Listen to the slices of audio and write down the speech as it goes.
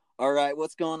All right,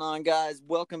 what's going on, guys?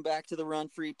 Welcome back to the Run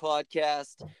Free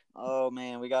podcast. Oh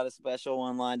man, we got a special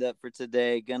one lined up for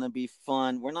today. Gonna be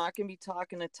fun. We're not gonna be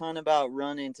talking a ton about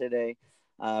running today.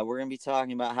 We're gonna be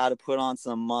talking about how to put on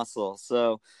some muscle.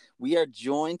 So we are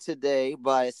joined today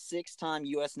by a six-time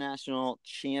U.S. national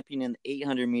champion in the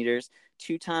 800 meters,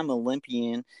 two-time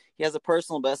Olympian. He has a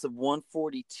personal best of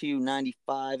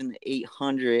 142.95 in the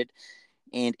 800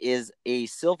 and is a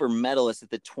silver medalist at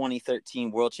the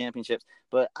 2013 World Championships.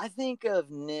 But I think of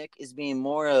Nick as being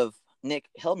more of Nick.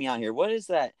 Help me out here. What is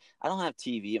that? I don't have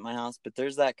TV at my house, but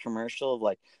there's that commercial of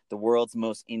like the world's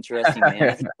most interesting man.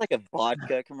 I think it's like a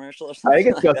vodka commercial or I something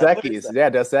think it's like Dos that. What is Equis. that? Yeah,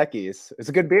 Dos Equis. It's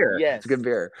a good beer. It's a Yes, good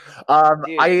beer.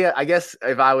 dude. I guess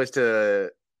if I was to,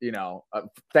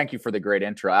 thank you for the great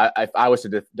intro. If I was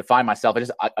to define myself,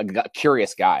 I'm a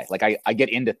curious guy. Like I get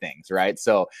into things, right?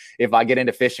 So if I get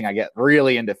into fishing, I get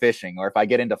really into fishing, or if I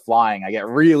get into flying, I get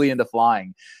really into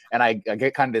flying, and I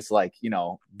get kind of this like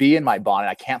bee in my bonnet.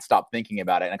 I can't stop thinking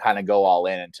about it, and I kind of go all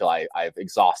in until I've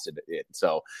exhausted it.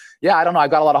 So yeah, I don't know. I've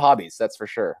got a lot of hobbies, that's for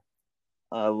sure.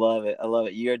 I love it. I love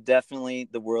it. You're definitely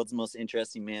the world's most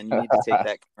interesting man. You need to take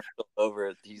that commercial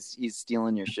over. He's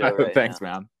stealing your show right now. Thanks,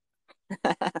 man.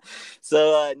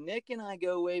 So Nick and I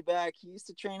go way back. He used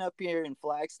to train up here in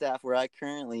Flagstaff, where I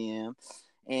currently am,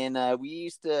 and we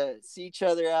used to see each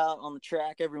other out on the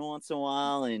track every once in a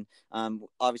while. And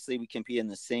obviously, we compete in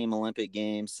the same Olympic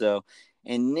Games. So,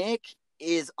 and Nick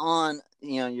is on.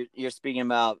 You're speaking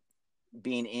about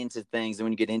being into things, and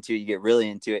when you get into it, you get really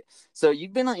into it. So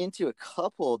you've been into a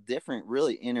couple different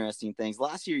really interesting things.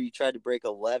 Last year you tried to break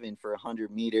 11 for 100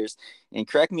 meters, and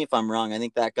correct me if I'm wrong, I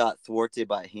think that got thwarted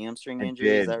by a hamstring I injury.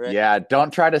 Is did. that right? Yeah.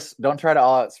 Don't try to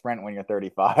all out sprint when you're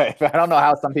 35. I don't know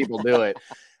how some people do it.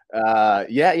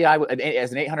 Yeah.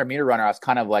 As an 800 meter runner, I was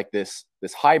kind of like this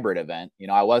hybrid event.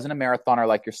 I wasn't a marathoner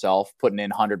like yourself, putting in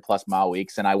 100+ mile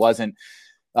weeks, and I wasn't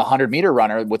a 100 meter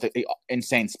runner with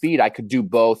insane speed. I could do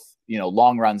both,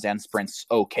 long runs and sprints.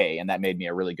 Okay. And that made me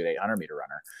a really good 800 meter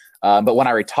runner. But when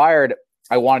I retired,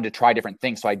 I wanted to try different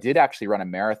things. So I did actually run a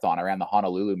marathon. I ran the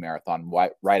Honolulu Marathon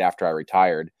right after I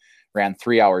retired, ran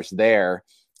 3 hours there.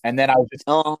 And then I was just,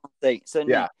 So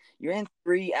yeah. Nick, you're in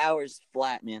 3 hours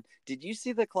flat, man. Did you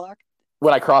see the clock?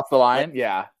 When I crossed the Like, line,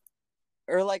 yeah.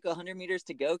 or like 100 meters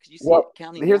to go? Could you see it Well,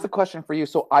 counting here's down? the question for you.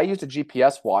 So I used a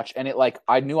GPS watch, and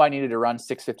I knew I needed to run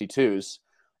 6:52s,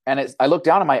 and I looked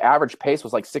down, and my average pace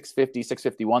was like 6:50,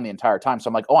 6:51 the entire time. So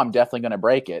I'm like, oh, I'm definitely going to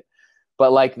break it.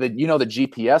 But like the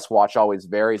GPS watch always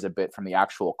varies a bit from the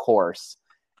actual course,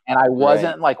 and I Right.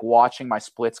 wasn't like watching my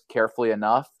splits carefully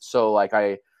enough. So like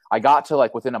I got to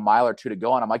like within a mile or two to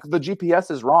go, and I'm like, the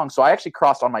GPS is wrong. So I actually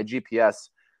crossed on my GPS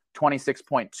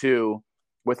 26.2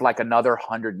 with like another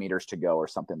 100 meters to go or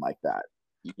something like that.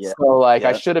 Yeah. So like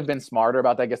I Yeah. should have been smarter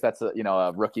about that. I guess that's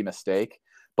a rookie mistake.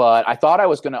 But I thought I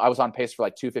was on pace for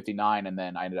like 2:59, and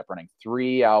then I ended up running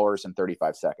 3 hours and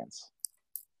 35 seconds.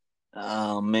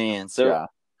 Oh man. So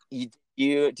Yeah.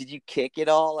 you did you kick it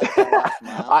all like that last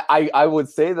mile? I would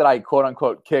say that I quote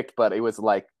unquote kicked, but it was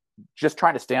like just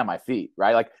trying to stay on my feet,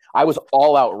 right? Like I was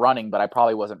all out running, but I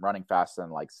probably wasn't running faster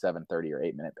than like 7:30 or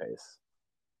 8 minute pace.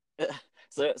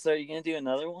 So are you gonna do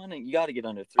another one? And you got to get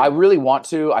under I 3 hours. really want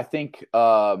to. I think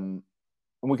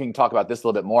we can talk about this a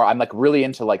little bit more. I'm like really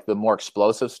into like the more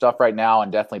explosive stuff right now,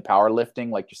 and definitely powerlifting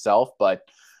like yourself. But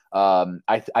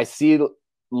I see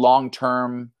long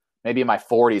term, maybe in my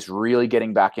 40s, really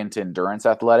getting back into endurance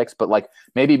athletics, but like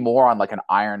maybe more on like an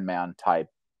Ironman type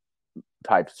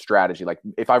strategy. Like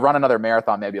if I run another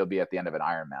marathon, maybe it'll be at the end of an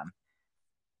Ironman.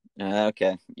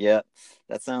 Okay. Yeah.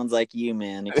 That sounds like you,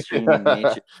 man. Extreme in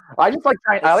nature. I just like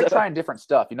trying. I like So trying different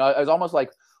stuff. It's almost like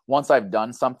once I've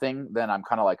done something, then I'm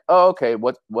kind of like, oh, okay,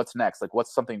 what's next? Like,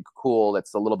 what's something cool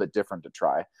that's a little bit different to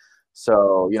try?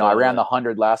 So, I ran totally. the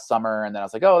 100 last summer, and then I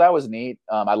was like, oh, that was neat.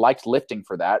 I liked lifting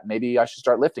for that. Maybe I should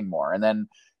start lifting more. And then,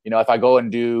 if I go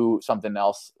and do something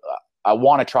else, I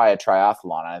want to try a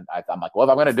triathlon. I'm like, well, if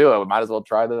I'm going to do it, we might as well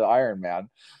try the Ironman,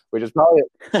 which is probably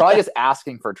just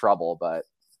asking for trouble, but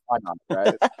why not,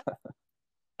 right?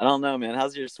 I don't know, man.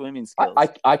 How's your swimming I, skills?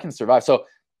 I can survive. So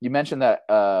you mentioned that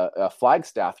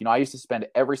Flagstaff. I used to spend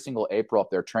every single April up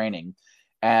there training,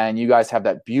 and you guys have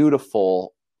that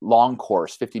beautiful long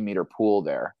course 50-meter pool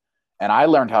there. And I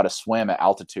learned how to swim at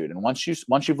altitude. And once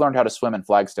you've learned how to swim in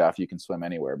Flagstaff, you can swim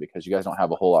anywhere because you guys don't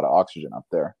have a whole lot of oxygen up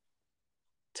there.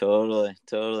 Totally.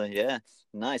 Totally. Yeah.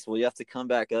 Nice. Well, you have to come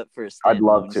back up for a I'd stint, man,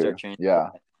 love when you to. start training. Yeah.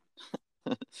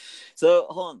 So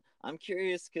hold on. I'm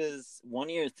curious because one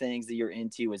of your things that you're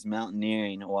into was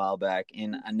mountaineering a while back,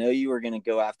 and I know you were going to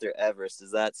go after Everest.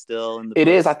 Is that still in the It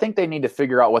is. I books? think they need to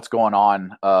figure out what's going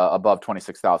on above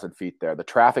 26,000 feet there. The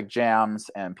traffic jams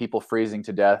and people freezing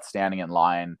to death standing in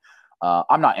line.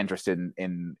 I'm not interested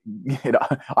in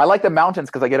I like the mountains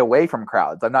because I get away from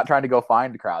crowds. I'm not trying to go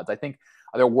find crowds. I think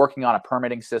they're working on a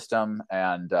permitting system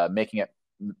and making it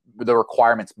the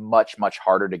requirements much, much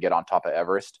harder to get on top of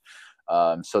Everest,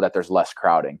 so that there's less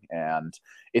crowding. And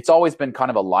it's always been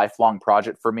kind of a lifelong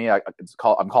project for me.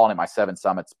 I'm calling it my Seven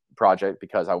Summits project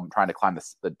because I'm trying to climb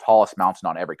the tallest mountain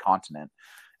on every continent.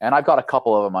 And I've got a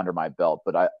couple of them under my belt,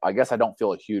 but I guess I don't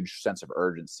feel a huge sense of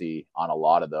urgency on a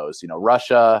lot of those.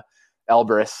 Russia,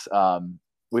 Elbrus,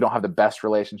 we don't have the best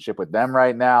relationship with them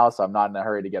right now, so I'm not in a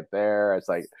hurry to get there. It's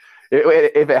like,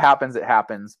 if it happens, it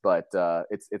happens, but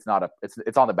it's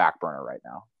on the back burner right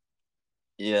now.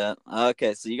 Yeah.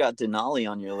 Okay. So you got Denali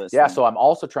on your list. Yeah. Then. So I'm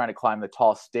also trying to climb the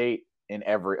tallest mountain in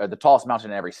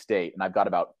every state, and I've got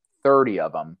about 30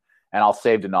 of them. And I'll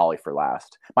save Denali for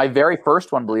last. My very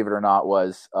first one, believe it or not,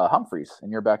 was Humphreys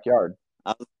in your backyard.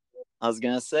 I was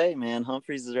gonna say, man,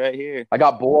 Humphreys is right here. I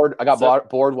got bored.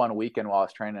 Bored one weekend while I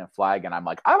was training in flag, and I'm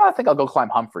like, I think I'll go climb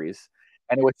Humphreys.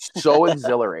 And it was so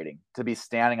exhilarating to be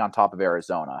standing on top of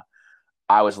Arizona.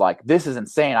 I was like, this is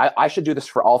insane. I should do this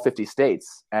for all 50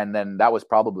 states. And then that was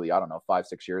probably, I don't know,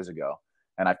 5-6 years ago.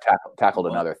 And I've tackled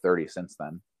another 30 since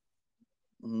then.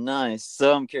 Nice.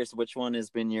 So I'm curious, which one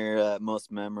has been your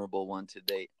most memorable one to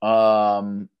date?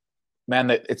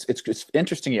 Man, it's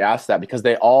interesting you ask that because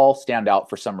they all stand out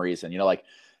for some reason. Like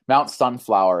Mount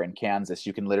Sunflower in Kansas,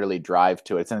 you can literally drive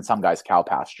to it. It's in some guy's cow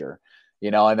pasture,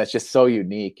 and it's just so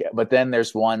unique. But then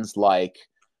there's ones like,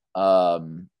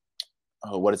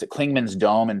 what is it? Clingman's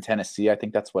Dome in Tennessee. I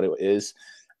think that's what it is.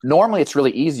 Normally it's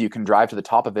really easy. You can drive to the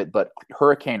top of it, but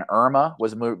Hurricane Irma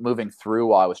was moving through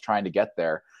while I was trying to get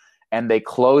there. And they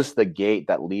closed the gate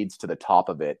that leads to the top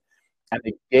of it. And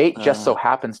the gate just so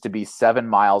happens to be 7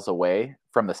 miles away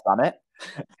from the summit.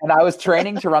 And I was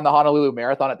training to run the Honolulu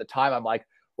Marathon at the time. I'm like,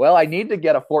 well, I need to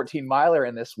get a 14-miler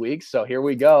in this week. So here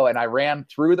we go. And I ran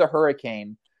through the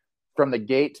hurricane from the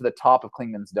gate to the top of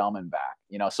Clingman's Dome and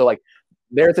back. So like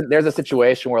there's a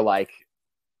situation where like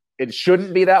it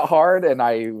shouldn't be that hard. And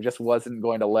I just wasn't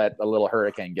going to let a little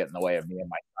hurricane get in the way of me and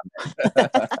my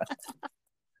summit.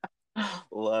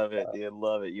 Love it, dude.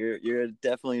 Love it. You're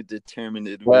definitely a determined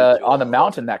individual. Well, on the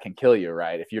mountain, that can kill you,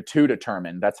 right? If you're too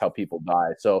determined, that's how people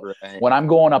die. So when I'm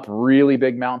going up really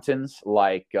big mountains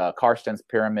like Karstens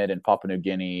Pyramid in Papua New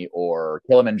Guinea or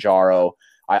Kilimanjaro,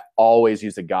 I always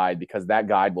use a guide because that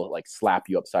guide will like slap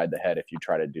you upside the head if you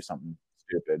try to do something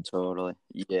stupid. Totally.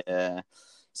 Yeah.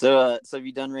 So have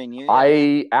you done Rainier?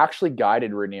 I actually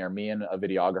guided Rainier, me and a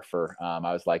videographer.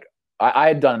 I was like, I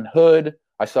had done Hood.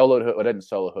 I soloed Hood. I didn't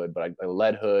solo Hood, but I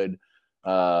led Hood.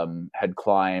 Had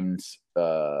climbed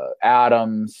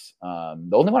Adams. The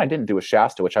only one I didn't do was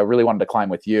Shasta, which I really wanted to climb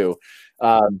with you.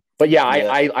 But yeah,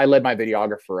 I led my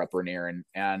videographer up Rainier,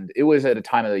 and it was at a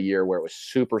time of the year where it was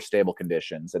super stable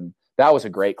conditions, and that was a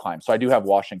great climb. So I do have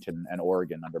Washington and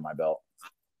Oregon under my belt.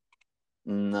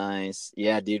 Nice.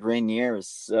 Yeah, dude, Rainier was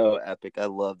so epic. I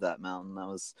love that mountain. That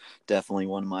was definitely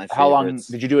one of my favorites. How long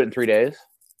did you do it in 3 days?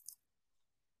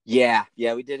 Yeah,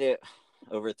 we did it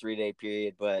over a 3-day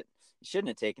period, but it shouldn't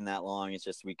have taken that long. It's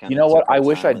just we kind of. You know what? I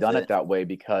wish I'd done it that way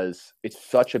because it's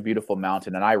such a beautiful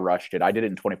mountain, and I rushed it. I did it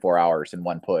in 24 hours in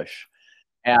one push,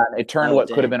 and it turned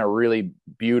could have been a really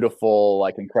beautiful,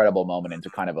 like incredible moment into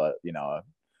kind of a a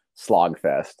slog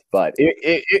fest. But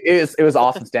it was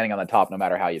awesome standing on the top, no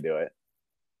matter how you do it.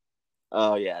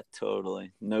 Oh yeah,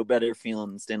 totally. No better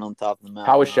feeling than standing on top of the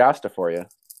mountain. How was Shasta for you?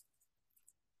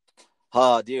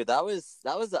 Oh, dude, that was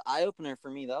an eye opener for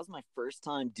me. That was my first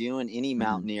time doing any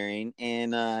mountaineering,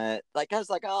 and like I was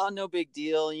like, oh, no big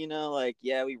deal, like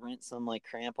yeah, we rent some like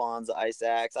crampons, ice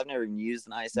axe. I've never even used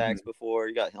an ice axe before.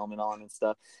 You got helmet on and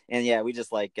stuff, and yeah, we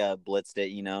just like blitzed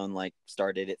it, and like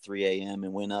started at 3 a.m.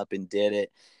 and went up and did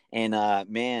it. And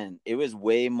man, it was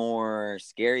way more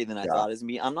scary than I thought it was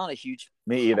gonna be. I'm not a huge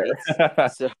me either.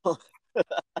 So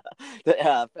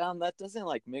yeah, I found that doesn't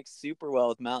like mix super well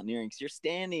with mountaineering because you're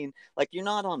standing like you're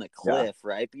not on a cliff,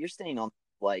 right? But you're staying on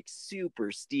like super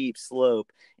steep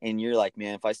slope, and you're like,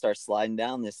 man, if I start sliding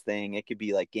down this thing, it could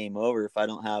be like game over if I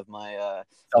don't have my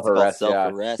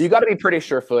self-arrest. You got to be pretty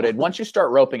sure-footed. Once you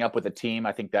start roping up with a team,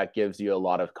 I think that gives you a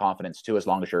lot of confidence too, as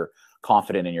long as you're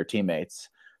confident in your teammates.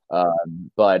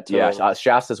 But yeah,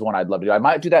 Shasta is one I'd love to do. I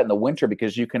might do that in the winter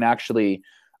because you can actually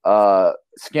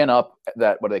skin up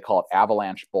that, what do they call it,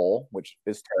 avalanche bowl, which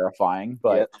is terrifying.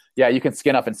 But yeah, you can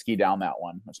skin up and ski down that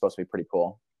one. It's supposed to be pretty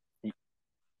cool.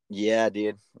 Yeah,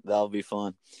 dude, that'll be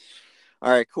fun. All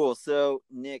right, cool. So,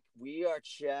 Nick, we are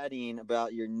chatting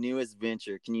about your newest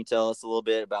venture. Can you tell us a little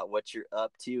bit about what you're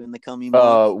up to in the coming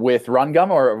months With Run Gum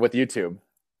or with YouTube?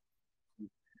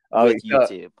 Oh, with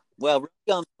YouTube? Well, Run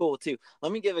Gum's cool too.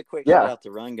 Let me give a quick shout yeah. out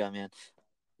to Run Gum, man.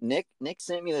 Nick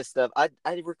sent me this stuff. I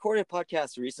recorded a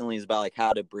podcast recently. It's about like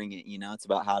how to bring it. It's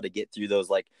about how to get through those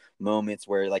like moments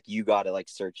where like you got to like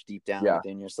search deep down Yeah.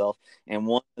 within yourself. And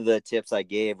one of the tips I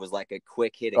gave was like a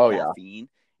quick hit of Oh, yeah. caffeine,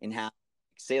 and how,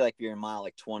 say like you're in mile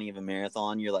like 20 of a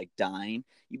marathon, you're like dying.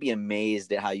 You'd be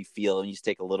amazed at how you feel and you just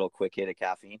take a little quick hit of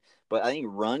caffeine. But I think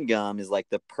Run Gum is like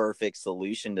the perfect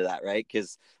solution to that, right?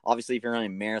 Because obviously if you're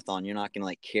running a marathon, you're not gonna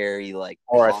like carry like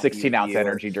Or a coffee 16-ounce or,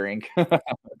 energy drink. right,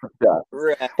 Well,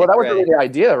 that was right. really the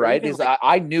idea, Or right? even Is like,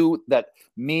 I knew that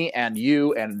me and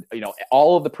you and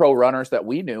all of the pro runners that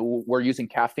we knew were using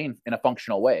caffeine in a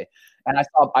functional way, and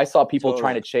I saw people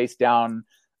trying to chase down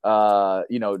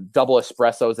double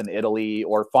espressos in Italy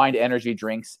or find energy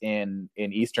drinks in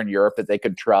Eastern Europe that they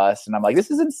could trust, and I'm like,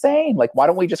 this is insane. Like, why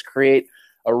don't we just create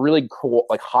a really cool,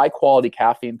 like high quality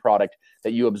caffeine product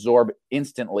that you absorb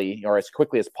instantly or as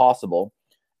quickly as possible?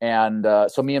 And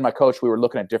so me and my coach, we were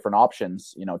looking at different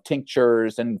options,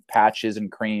 tinctures and patches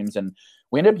and creams. And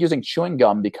we ended up using chewing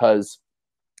gum because,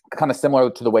 kind of similar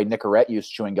to the way Nicorette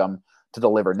used chewing gum to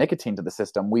deliver nicotine to the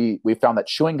system, we found that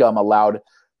chewing gum allowed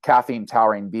caffeine,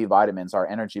 taurine, B vitamins, our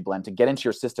energy blend, to get into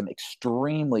your system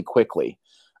extremely quickly.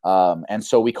 And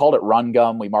so we called it Run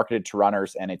Gum. We marketed to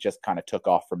runners, and it just kind of took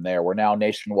off from there. We're now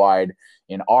nationwide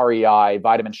in REI,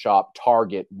 Vitamin Shop,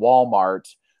 Target, Walmart,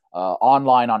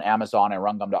 online on Amazon and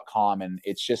rungum.com. And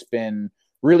it's just been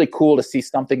really cool to see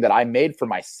something that I made for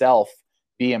myself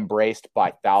be embraced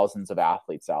by thousands of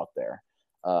athletes out there.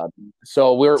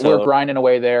 So we're grinding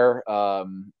away there.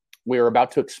 We're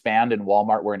about to expand in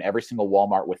Walmart. We're in every single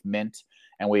Walmart with mint,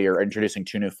 and we are introducing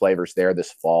 2 new flavors there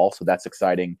this fall. So that's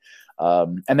exciting.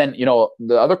 And then,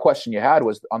 the other question you had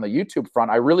was on the YouTube front.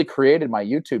 I really created my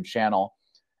YouTube channel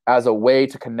as a way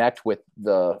to connect with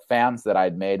the fans that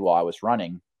I'd made while I was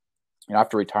running.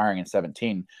 After retiring in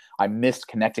 2017, I missed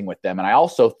connecting with them. And I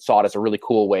also saw it as a really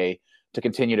cool way to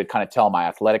continue to kind of tell my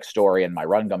athletic story and my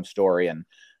Run Gum story. And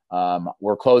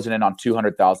we're closing in on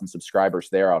 200,000 subscribers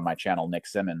there on my channel, Nick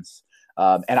Simmons.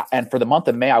 And for the month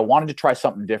of May, I wanted to try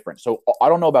something different. So I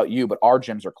don't know about you, but our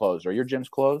gyms are closed. Are your gyms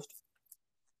closed?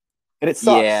 And it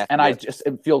sucks. Yeah, and I just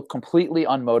feel completely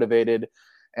unmotivated.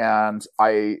 And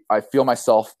I feel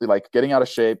myself like getting out of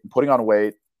shape, putting on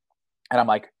weight. And I'm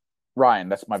like, Ryan,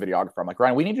 that's my videographer. I'm like,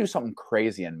 Ryan, we need to do something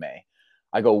crazy in May.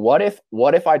 I go, what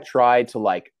if I tried to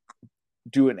like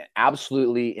do an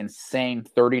absolutely insane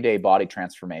 30-day body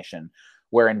transformation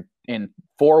where in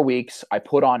 4 weeks I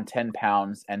put on 10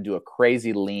 pounds and do a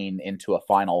crazy lean into a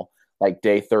final like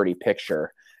day 30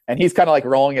 picture. And he's kind of like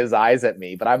rolling his eyes at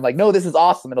me, but I'm like, no, this is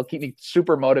awesome. It'll keep me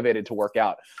super motivated to work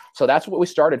out. So that's what we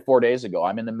started 4 days ago.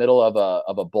 I'm in the middle of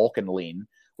a bulk and lean,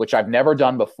 which I've never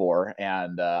done before.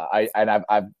 And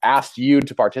I've asked you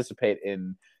to participate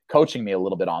in coaching me a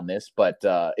little bit on this, but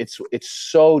it's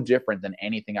so different than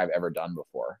anything I've ever done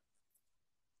before.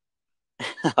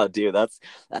 Oh, dude, that's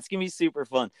gonna be super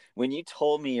fun. When you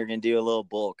told me you're gonna do a little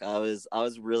bulk, I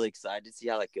was really excited to see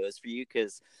how that goes for you,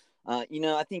 because I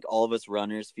think all of us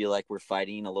runners feel like we're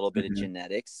fighting a little bit of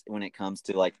genetics when it comes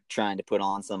to like trying to put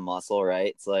on some muscle, right?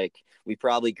 It's like we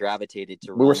probably gravitated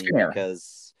to running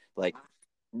because like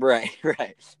right,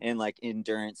 and like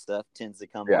endurance stuff tends to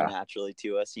come more naturally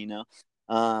to us,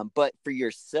 but for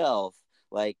yourself,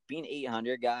 like being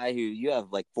 800 guy who you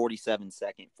have like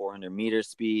 47-second 400-meter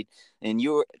speed, and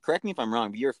you were, correct me if I'm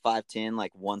wrong, but you're 5'10",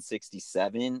 like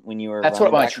 167 when you were. That's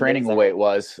what my training weight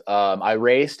was. I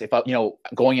raced, if I,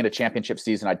 going into championship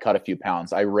season, I'd cut a few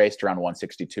pounds. I raced around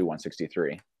 162,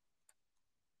 163.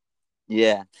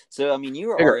 Yeah. So I mean, you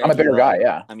were bigger. already, I'm a bigger guy.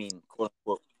 Yeah. I mean,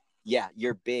 well, yeah,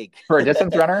 you're big for a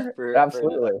distance runner.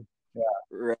 Absolutely. Yeah.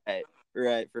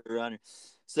 Right, for a runner.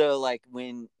 So like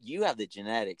when you have the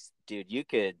genetics, dude, you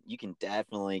can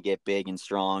definitely get big and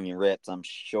strong and ripped. I'm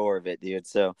sure of it, dude.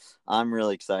 So I'm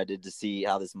really excited to see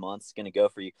how this month's gonna go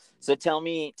for you. So tell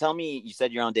me, you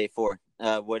said you're on day 4.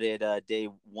 What did day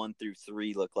 1 through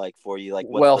 3 look like for you? Like,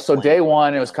 so day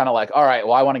 1, it was kind of like, all right,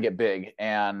 well, I want to get big,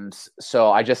 and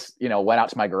so I just went out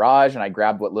to my garage and I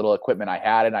grabbed what little equipment I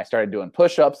had, and I started doing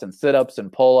push-ups and sit-ups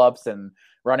and pull-ups and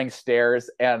running stairs.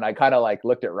 And I kind of like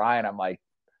looked at Ryan. I'm like,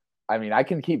 I mean, I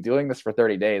can keep doing this for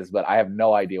 30 days, but I have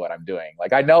no idea what I'm doing.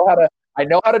 Like, I know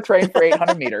how to train for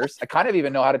 800 meters. I kind of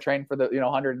even know how to train for the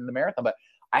 100 in the marathon, but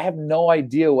I have no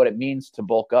idea what it means to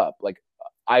bulk up. Like,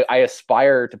 I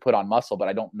aspire to put on muscle, but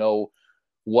I don't know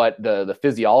what the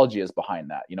physiology is behind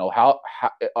that. You know, how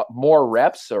more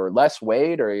reps or less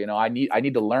weight, or, you know, I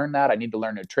need to learn that. I need to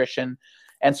learn nutrition.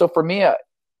 And so for me,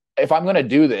 if I'm going to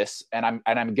do this and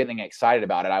I'm getting excited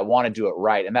about it, I want to do it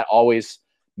right. And that always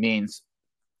means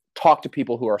talk to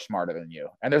people who are smarter than you.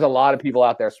 And there's a lot of people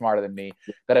out there smarter than me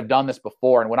that have done this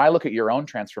before. And when I look at your own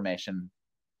transformation,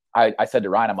 I said to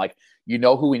Ryan, I'm like, you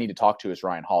know, who we need to talk to is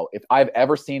Ryan Hall. If I've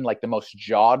ever seen like the most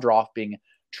jaw-dropping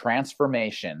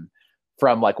transformation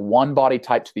from like one body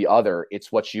type to the other,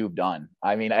 it's what you've done.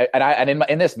 I mean,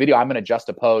 in this video, I'm going to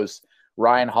juxtapose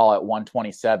Ryan Hall at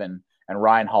 127 and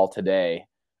Ryan Hall today.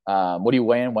 What do you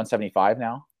weigh in? 175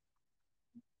 now?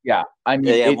 Yeah, I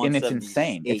mean, and it's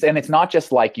insane. It's not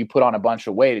just like you put on a bunch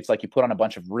of weight. It's like you put on a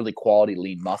bunch of really quality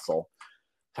lean muscle.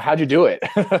 So how'd you do it?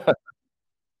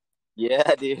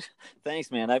 Yeah, dude.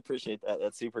 Thanks, man. I appreciate that.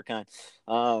 That's super kind.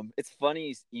 It's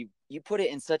funny you put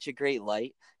it in such a great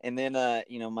light, and then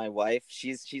you know, my wife,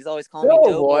 she's always calling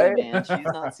me Doughboy, man. She's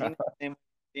not seen the same.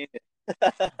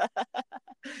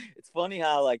 It's funny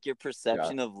how like your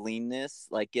perception of leanness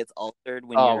like gets altered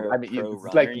when you're a pro runner.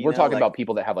 Like we're talking about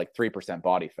people that have like 3%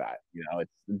 body fat. You know,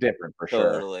 it's different for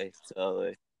sure.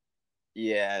 Totally.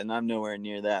 Yeah, and I'm nowhere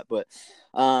near that. But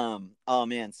oh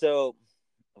man, so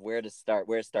where to start?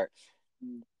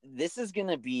 This is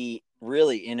gonna be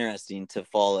really interesting to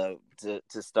follow to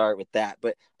start with that.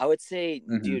 But I would say,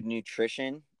 dude,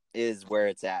 nutrition is where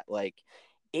it's at. Like,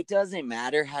 it doesn't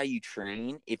matter how you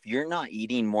train. If you're not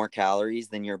eating more calories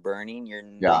than you're burning, you're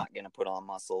not going to put on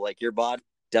muscle. Like, your body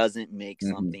doesn't make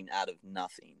something out of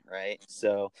nothing, right?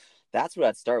 So that's what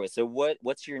I'd start with. So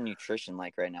what's your nutrition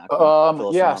like right now?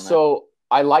 So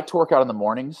I like to work out in the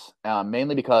mornings,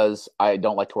 mainly because I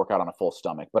don't like to work out on a full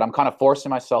stomach. But I'm kind of forcing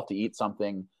myself to eat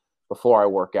something before I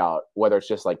work out, whether it's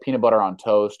just like peanut butter on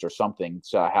toast or something.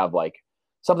 So I have like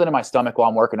something in my stomach while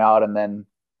I'm working out, and then,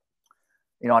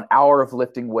 you know, an hour of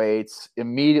lifting weights,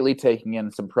 immediately taking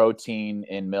in some protein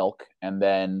in milk, and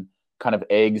then kind of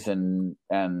eggs and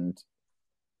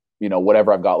you know,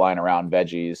 whatever I've got lying around,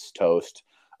 veggies, toast,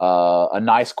 a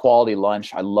nice quality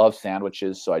lunch. I love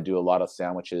sandwiches, so I do a lot of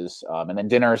sandwiches. And then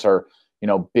dinners are, you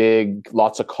know, big,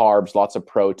 lots of carbs, lots of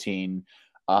protein.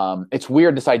 It's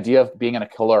weird, this idea of being in a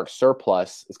caloric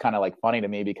surplus is kind of like funny to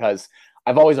me, because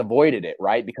I've always avoided it,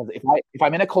 right? Because if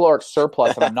I'm in a caloric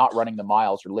surplus and I'm not running the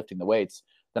miles or lifting the weights,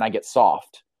 then I get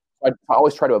soft. I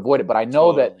always try to avoid it, but I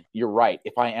know that you're right.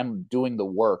 If I am doing the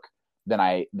work, then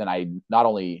I not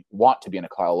only want to be in a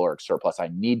caloric surplus, I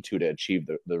need to achieve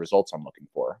the results I'm looking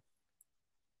for.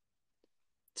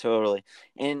 Totally.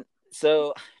 And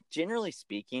so, generally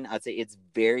speaking, I'd say it's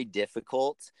very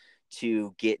difficult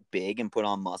to get big and put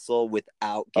on muscle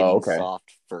without getting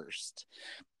soft first.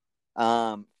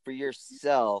 For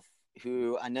yourself,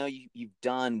 who I know you've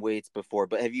done weights before,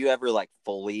 but have you ever like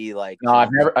fully like? No,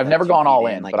 I've never gone all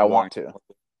in, like, but I want to.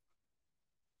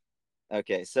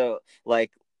 Okay, so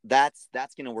like that's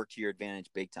going to work to your advantage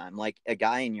big time. Like, a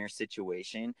guy in your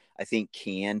situation, I think,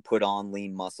 can put on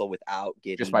lean muscle without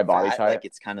getting just my body type. Like,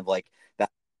 it's kind of like that.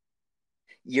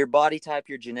 Your body type,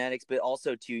 your genetics, but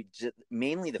also to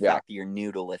mainly the fact that you're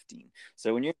new to lifting.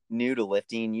 So when you're new to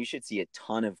lifting, you should see a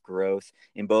ton of growth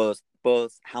in both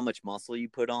how much muscle you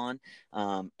put on,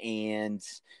 and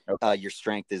your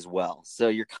strength as well. So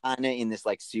you're kind of in this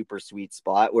like super sweet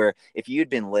spot where if you'd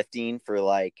been lifting for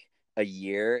like a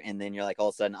year and then you're like, all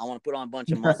of a sudden, I want to put on a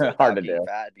bunch of muscle without getting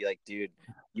fat, I'd be like, dude,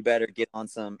 you better get on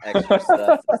some extra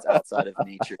stuff that's outside of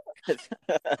nature.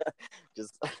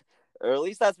 Just, or at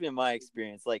least that's been my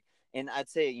experience. Like, and I'd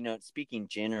say, you know, speaking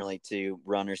generally to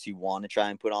runners who want to try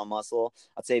and put on muscle,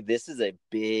 I'd say this is a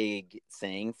big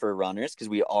thing for runners, because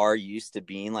we are used to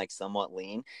being like somewhat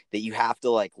lean, that you have to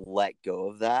like let go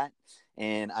of that.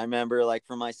 And I remember, like,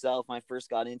 for myself, when I first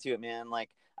got into it, man, like,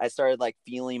 I started like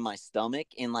feeling my stomach,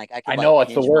 and like I know like,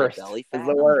 it's the worst. Belly fat. It's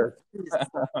the worst.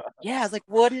 Yeah, I was like,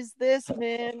 what is this,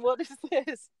 man? What is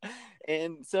this?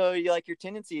 And so you like, your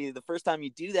tendency the first time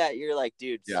you do that, you're like,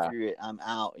 dude, screw it, I'm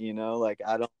out. You know, like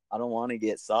I don't want to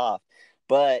get soft.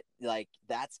 But like,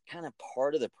 that's kind of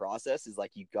part of the process, is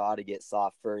like, you got to get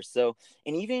soft first. So,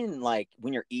 and even like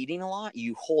when you're eating a lot,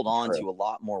 you hold on to a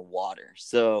lot more water.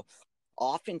 So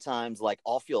oftentimes, like,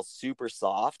 I'll feel super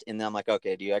soft, and then I'm like,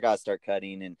 okay, dude, I gotta start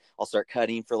cutting, and I'll start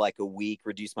cutting for like a week,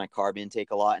 reduce my carb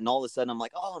intake a lot, and all of a sudden I'm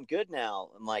like, oh, I'm good now.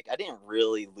 I'm like, I didn't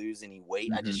really lose any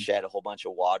weight. I just shed a whole bunch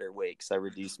of water weight because I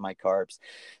reduced my carbs.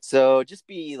 So just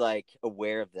be like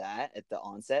aware of that at the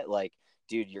onset. Like,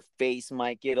 dude, your face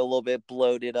might get a little bit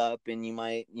bloated up and you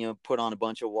might, put on a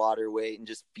bunch of water weight and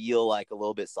just feel like a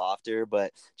little bit softer.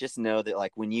 But just know that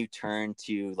like when you turn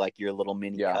to like your little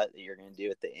mini cut that you're going to do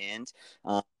at the end,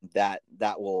 that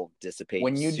will dissipate.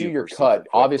 When you do your cut,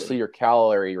 obviously you're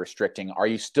calorie restricting. Are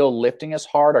you still lifting as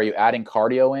hard? Are you adding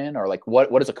cardio in, or like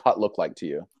what does a cut look like to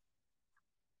you?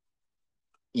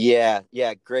 Yeah,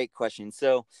 great question.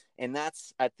 So, and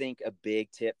that's I think a big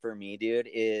tip for me, dude,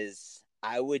 is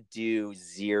I would do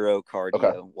zero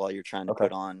cardio while you're trying to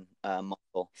put on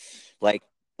muscle. Like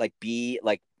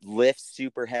lift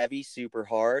super heavy, super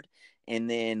hard, and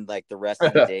then like the rest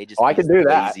of the day just I can do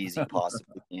that as easy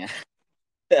possibly. Yeah.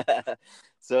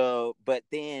 So, but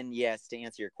then yes, to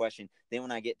answer your question, then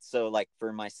when I get like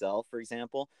for myself, for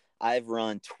example, I've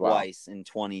run twice in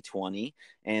 2020,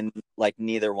 and like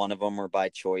neither one of them were by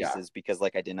choices because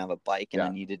like I didn't have a bike and I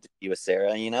needed to be with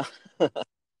Sarah,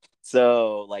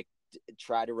 So like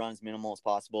try to run as minimal as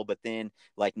possible, but then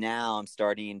like now I'm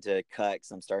starting to cut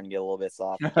because I'm starting to get a little bit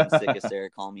soft. I'm sick of Sarah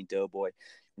calling me Doughboy.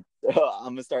 So I'm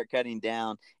gonna start cutting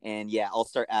down, and I'll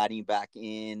start adding back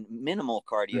in minimal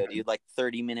cardio, dude, like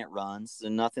 30-minute runs, so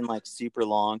nothing like super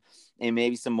long, and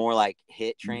maybe some more like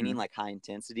HIIT training, like high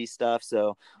intensity stuff.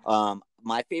 So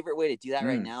my favorite way to do that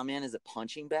right now, man, is a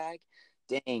punching bag.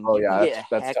 Dang, you can get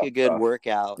a heck of a good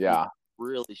workout in a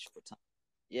really short time.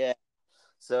 Yeah.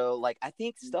 So, like, I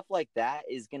think stuff like that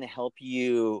is going to help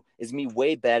you, is me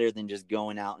way better than just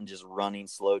going out and just running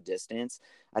slow distance.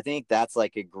 I think that's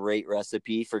like a great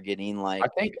recipe for getting like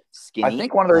skinny. I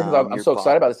think one of the reasons I'm so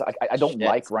excited about this, I don't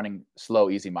like running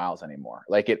slow, easy miles anymore.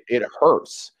 Like it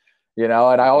hurts, and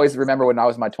I always remember when I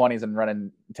was in my 20s and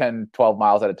running 10, 12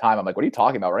 miles at a time, I'm like, what are you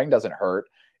talking about? Running doesn't hurt.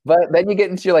 But then you get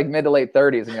into your like mid to late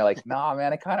 30s and you're like, nah,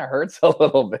 man, it kind of hurts a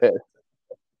little bit.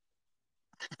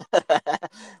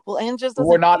 Well, and just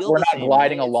we're not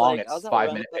gliding along at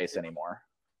 5-minute pace anymore.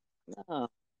 No.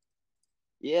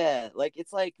 Yeah, like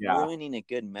it's like ruining a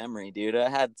good memory, dude. I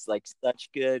had like such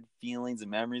good feelings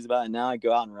and memories about it. Now I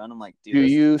go out and run. I'm like, dude, do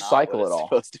you cycle at all?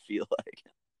 Supposed to feel like.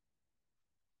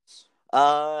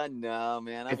 No,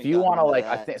 man. If you want to, like,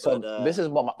 I think so. This is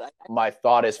what my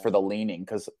thought is for the leaning,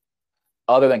 because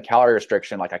other than calorie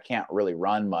restriction, like I can't really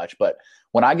run much, but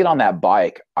when I get on that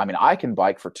bike, I mean, I can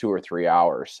bike for 2 or 3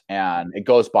 hours and it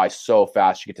goes by so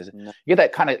fast. You get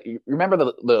that kind of, you remember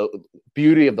the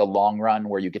beauty of the long run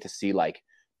where you get to see like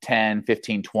 10,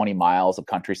 15, 20 miles of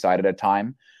countryside at a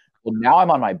time. Well, now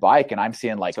I'm on my bike and I'm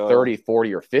seeing like 30,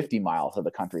 40 or 50 miles of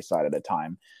the countryside at a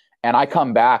time. And I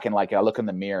come back and like, I look in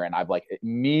the mirror and I've like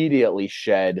immediately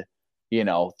shed 3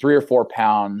 or 4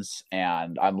 pounds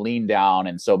and I'm lean down.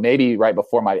 And so maybe right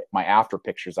before my after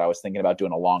pictures, I was thinking about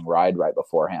doing a long ride right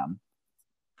beforehand.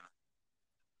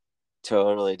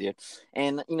 Totally, dude.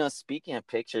 And speaking of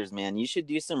pictures, man, you should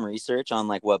do some research on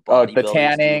like what bodybuilders the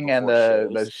tanning and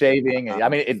the shaving. I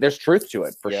mean, there's truth to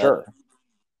it for sure.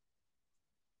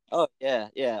 Oh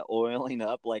yeah, oiling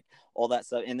up, like all that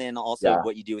stuff, and then also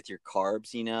what you do with your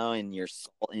carbs, and your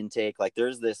salt intake. Like,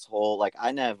 there's this whole like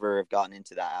I never have gotten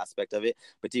into that aspect of it,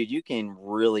 but dude, you can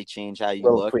really change how you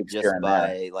look just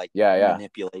by like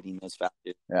manipulating those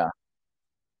factors. Yeah.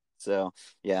 So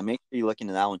make sure you look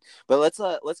into that one. But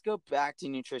let's go back to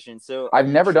nutrition. So I've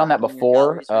never done that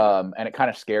before, and it kind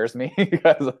of scares me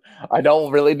because I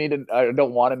don't really I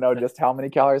don't want to know just how many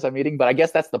calories I'm eating. But I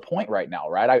guess that's the point right now,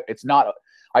 right?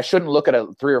 I shouldn't look at a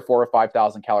 3 or 4 or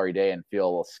 5,000 calorie day and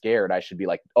feel scared. I should be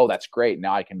like, oh, that's great.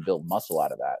 Now I can build muscle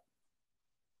out of that.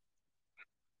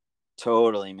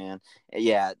 Totally, man.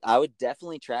 Yeah, I would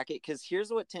definitely track it because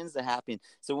here's what tends to happen.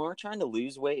 So when we're trying to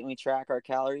lose weight and we track our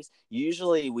calories,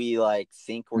 usually we like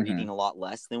think we're eating a lot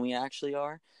less than we actually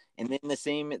are. And then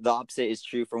the opposite is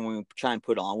true for when we try and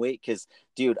put on weight. Because,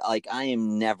 dude, like I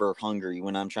am never hungry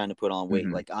when I'm trying to put on weight.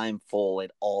 Like I'm full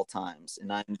at all times,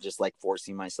 and I'm just like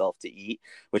forcing myself to eat,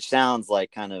 which sounds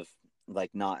like kind of like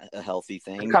not a healthy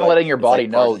thing. It's kind of letting your body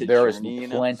know there is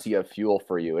plenty of fuel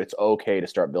for you. It's okay to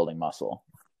start building muscle.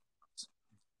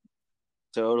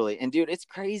 Totally. And dude, it's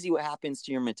crazy what happens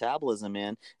to your metabolism,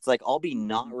 man. It's like I'll be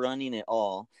not running at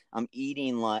all. I'm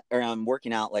I'm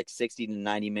working out like 60 to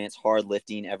 90 minutes hard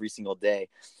lifting every single day.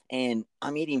 And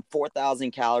I'm eating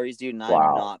 4,000 calories, dude, and I'm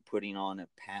not putting on a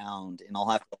pound. And I'll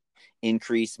have to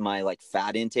increase my like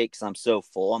fat intake because I'm so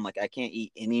full. I'm like, I can't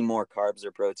eat any more carbs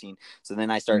or protein. So then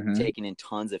I start taking in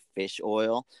tons of fish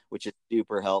oil, which is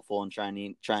super helpful in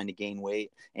trying to gain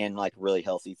weight and like really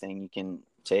healthy thing you can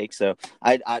take. So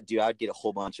I'd get a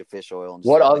whole bunch of fish oil. And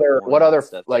what other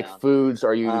like down. Foods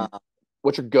are you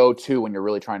what's your go-to when you're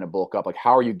really trying to bulk up? Like,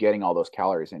 how are you getting all those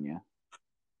calories in you?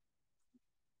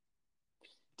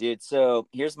 Dude, so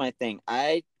here's my thing.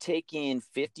 I take in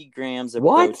 50 grams of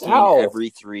What? protein How?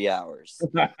 every 3 hours.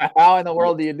 How in the Yeah.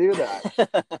 world do you do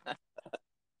that?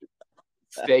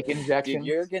 Steak injection?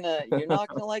 Dude, you're not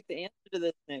gonna like the answer to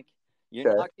this, Nick.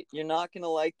 Okay. You're not gonna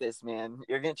like this, man.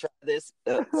 You're gonna try this.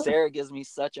 Sarah gives me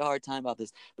such a hard time about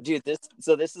this, but dude, this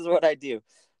is what I do.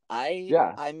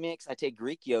 Yeah. I take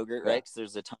Greek yogurt, Yeah. right? Because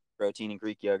there's a ton of protein in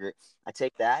Greek yogurt. I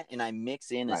take that and I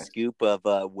mix in a Nice. scoop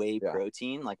of whey Yeah.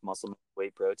 protein, like muscle whey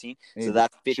protein. And So you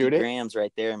that's 50 shoot it? grams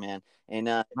right there, man.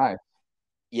 And Nice.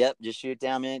 yep, just shoot it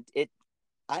down, man.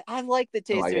 I like the I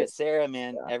taste like of it. it. Sarah,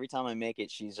 man, Yeah. every time I make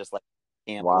it, she's just like,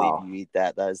 can't believe Wow. you eat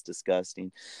that. That is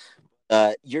disgusting.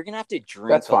 You're gonna have to drink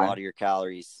That's a lot fine. of your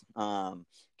calories.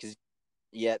 Because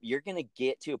yeah, you're gonna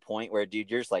get to a point where,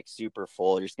 dude, you're just like super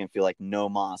full. You're just gonna feel like no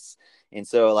moss. And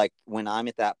so, like, when I'm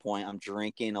at that point, I'm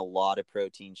drinking a lot of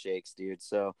protein shakes, dude.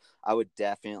 So I would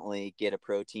definitely get a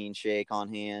protein shake on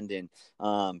hand. And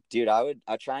dude, I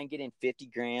try and get in 50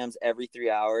 grams every 3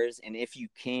 hours. And if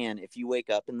you wake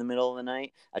up in the middle of the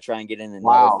night, I try and get in another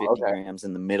Wow. 50 Okay. grams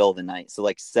in the middle of the night. So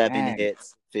like 7 Dang.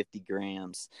 hits, 50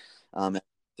 grams.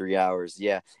 3 hours.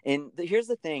 Yeah. And here's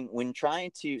the thing, when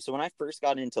I first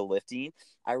got into lifting,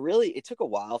 it took a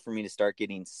while for me to start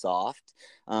getting soft,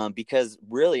 because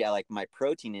really I like my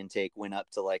protein intake went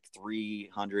up to like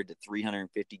 300 to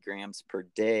 350 grams per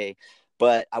day,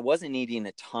 but I wasn't eating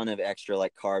a ton of extra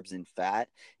like carbs and fat.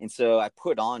 And so I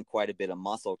put on quite a bit of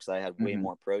muscle because I had way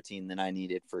more protein than I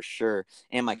needed for sure.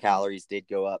 And my calories did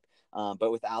go up.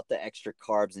 But without the extra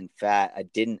carbs and fat, I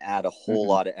didn't add a whole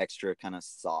lot of extra kind of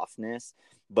softness.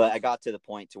 But I got to the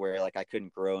point to where like I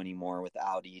couldn't grow anymore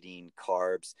without eating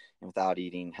carbs and without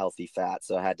eating healthy fat.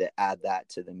 So I had to add that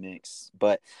to the mix.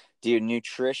 But dude,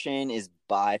 nutrition is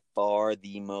by far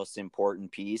the most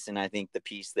important piece. And I think the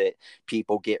piece that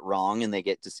people get wrong and they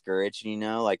get discouraged,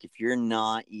 like if you're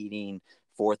not eating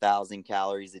 4,000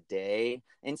 calories a day,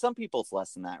 and some people it's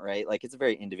less than that, right? Like it's a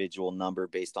very individual number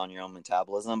based on your own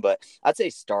metabolism, but I'd say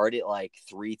start at like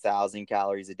 3,000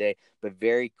 calories a day, but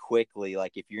very quickly,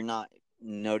 like if you're not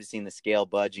noticing the scale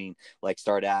budging, like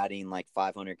start adding like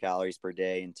 500 calories per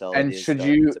day until it And is do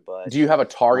starting to budge. you have a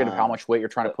target of how much weight you're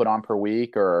trying to put on per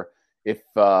week? Or if,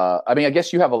 I mean, I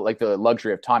guess you have like the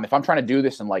luxury of time. If I'm trying to do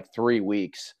this in like 3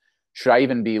 weeks, should I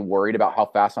even be worried about how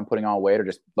fast I'm putting on weight, or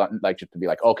just like just to be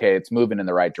like, okay, it's moving in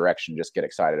the right direction, just get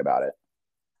excited about it?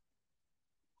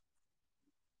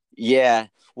 Yeah.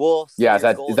 Well, so Yeah.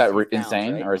 your Is goal is that 2 pounds,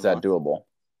 insane, right, or in a is that month? doable?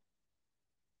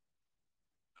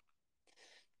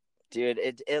 Dude,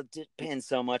 it depends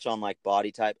so much on like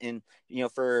body type. And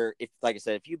for, if like I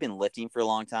said, if you've been lifting for a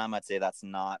long time, I'd say that's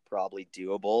not probably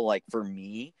doable. Like for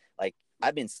me, like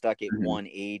I've been stuck at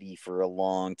 180 for a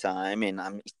long time and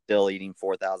I'm still eating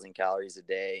 4,000 calories a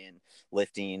day and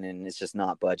lifting, and it's just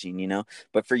not budging.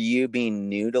 But for you being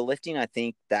new to lifting, I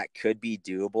think that could be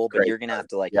doable, but Great. you're gonna have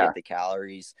to like Yeah. hit the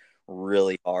calories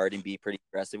really hard and be pretty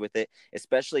aggressive with it,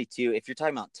 especially too if you're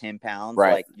talking about 10 pounds,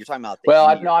 Right. like you're talking about the Well,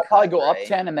 end of your I'd probably cut, go up right?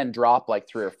 10 and then drop like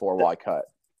 3 or 4 while I cut.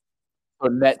 So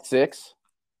net 6.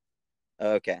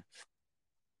 Okay.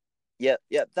 Yep,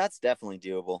 that's definitely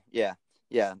doable. Yeah,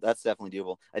 that's definitely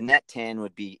doable. A net 10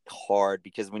 would be hard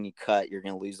because when you cut, you're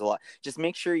going to lose a lot. Just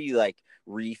make sure you like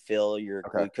refill your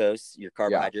Okay. glucose, your Yeah.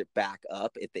 carbohydrate back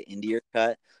up at the end of your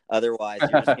cut. Otherwise,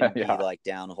 you're just going to be Yeah. like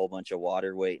down a whole bunch of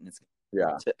water weight, and it's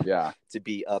Yeah. to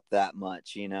be up that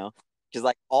much, because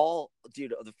like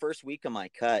dude, the first week of my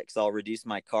cut, because I'll reduce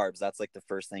my carbs. That's like the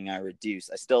first thing I reduce.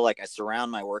 I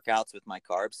surround my workouts with my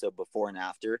carbs. So before and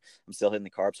after, I'm still hitting the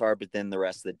carbs hard, but then the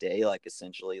rest of the day, like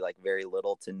essentially like very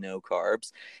little to no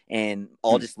carbs. And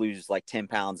I'll just lose like 10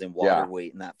 pounds in water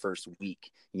weight in that first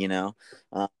week,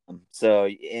 so,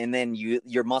 and then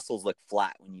your muscles look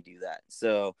flat when you do that.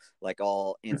 So like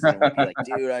I'll instantly be like,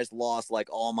 dude, I just lost like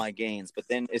all my gains. But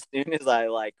then as soon as I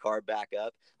like carb back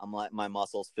up, I'm like, my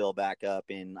muscles fill back up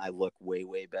and I look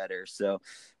way better. So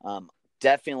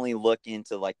definitely look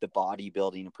into like the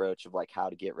bodybuilding approach of like how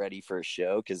to get ready for a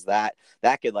show, because that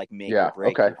could like make or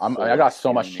break Okay. your I got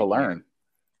so much to learn.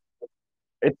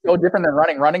 It's so different than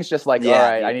running. Running's just like, all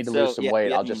right, dude, I need to lose some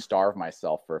weight. I'll just starve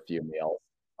myself for a few meals.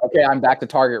 Okay, I'm back to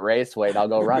target race weight. I'll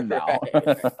go run now.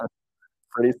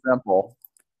 Pretty simple.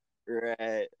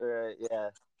 Right, yeah.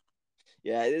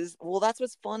 Yeah, it is. Well, that's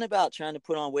what's fun about trying to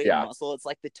put on weight and muscle. It's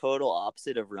like the total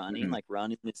opposite of running. Like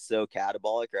running is so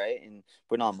catabolic, right? And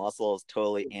putting on muscle is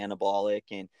totally anabolic.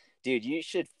 And dude, you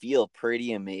should feel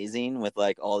pretty amazing with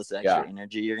like all this extra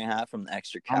energy you're gonna have from the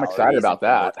extra calories. I'm excited about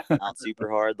that. Out super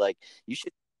hard. Like you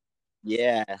should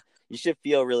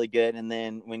feel really good. And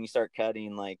then when you start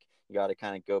cutting, like you got to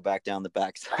kind of go back down the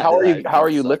backside. How are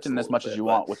you lifting as much as you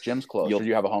want with gym's closed? Or do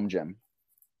you have a home gym?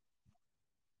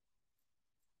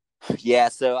 Yeah,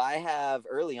 so I have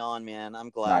early on, man. I'm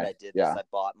glad Nice. I did this. Yeah. I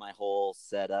bought my whole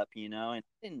setup, and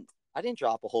I didn't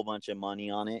drop a whole bunch of money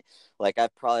on it. Like I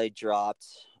probably dropped,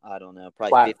 I don't know,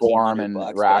 probably fifteen Platform hundred and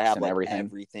bucks, but I racks have and like everything.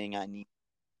 everything I need.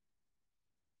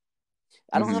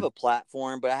 I don't have Hmm. a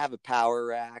platform, but I have a power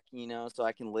rack, so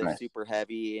I can lift Nice. super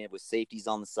heavy with safeties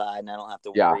on the side, and I don't have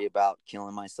to Yeah. worry about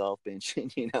killing myself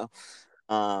benching.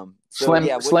 So Slim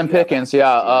yeah, what do slim you have at the pickings.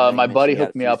 first gym? I Yeah. know you My mentioned buddy you had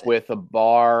a hooked me few up things. with a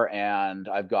bar, and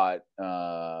I've got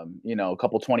a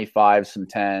couple 25s, some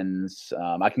 10s.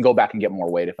 I can go back and get more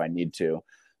weight if I need to,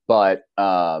 but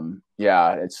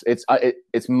yeah,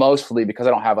 it's mostly because I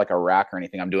don't have like a rack or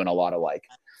anything. I'm doing a lot of like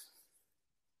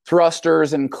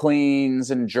thrusters and cleans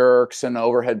and jerks and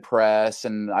overhead press,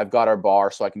 and I've got our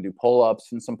bar so I can do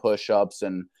pull-ups and some push-ups.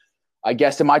 And I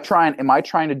guess am I trying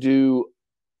to do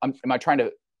am I trying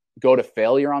to go to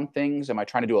failure on things? Am I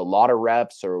trying to do a lot of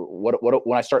reps, or what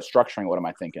when I start structuring, what am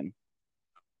I thinking?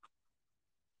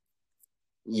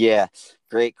 Yeah,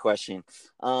 great question.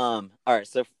 All right,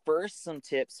 so first some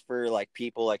tips for like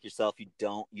people like yourself you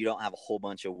don't have a whole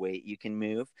bunch of weight you can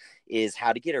move is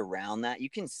how to get around that.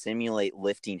 You can simulate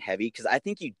lifting heavy because I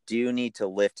think you do need to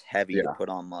lift heavy to Yeah. put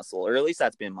on muscle, or at least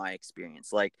that's been my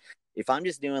experience. Like if I'm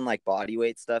just doing like body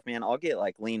weight stuff, man, I'll get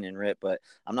like lean and rip, but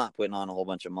I'm not putting on a whole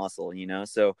bunch of muscle.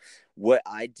 So what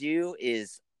I do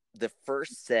is the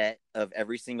first set of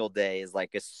every single day is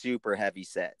like a super heavy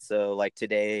set. So like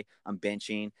today I'm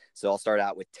benching. So I'll start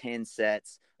out with 10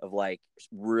 sets of like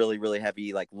really, really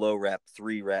heavy, like low rep,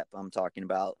 3 rep I'm talking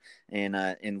about, and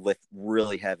lift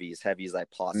really heavy as I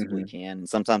possibly Mm-hmm. can. And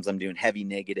sometimes I'm doing heavy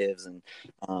negatives, and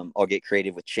I'll get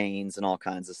creative with chains and all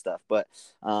kinds of stuff. But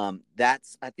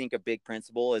that's, I think, a big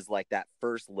principle is like that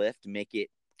first lift, make it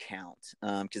count,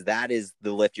 because that is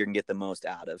the lift you're gonna get the most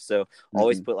out of. So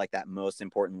always Mm-hmm. put like that most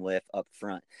important lift up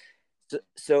front.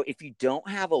 So if you don't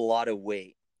have a lot of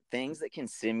weight, things that can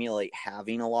simulate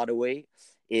having a lot of weight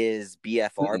is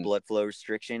BFR, Mm-hmm. blood flow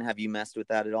restriction. Have you messed with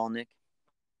that at all, Nick?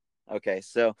 Okay,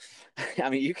 so I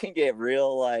mean, you can get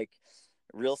real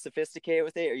sophisticated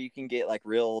with it, or you can get like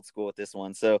real old school with this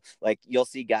one. So like you'll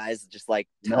see guys just like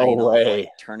No tying off like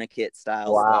way. tourniquet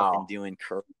style stuff and Wow. doing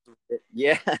curls with it.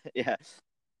 Yeah, yeah.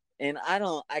 And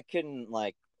I couldn't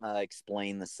like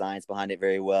explain the science behind it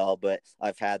very well, but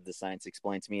I've had the science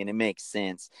explained to me and it makes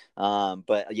sense.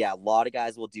 But yeah, a lot of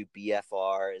guys will do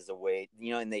BFR as a way,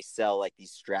 and they sell like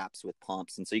these straps with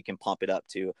pumps. And so you can pump it up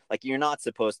to like, you're not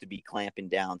supposed to be clamping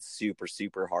down super,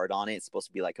 super hard on it. It's supposed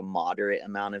to be like a moderate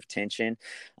amount of tension.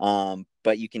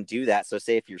 But you can do that. So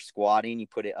say if you're squatting, you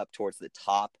put it up towards the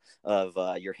top of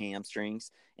your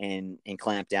hamstrings and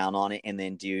clamp down on it, and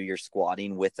then do your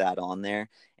squatting with that on there.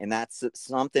 And that's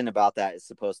something about that is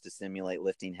supposed to simulate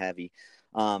lifting heavy.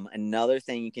 Another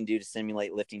thing you can do to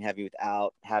simulate lifting heavy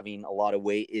without having a lot of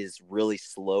weight is really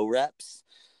slow reps.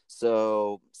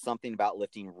 So something about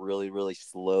lifting really, really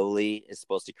slowly is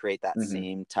supposed to create that Mm-hmm.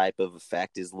 same type of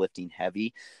effect as lifting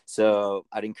heavy. So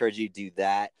I'd encourage you to do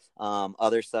that.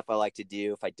 Other stuff I like to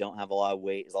do if I don't have a lot of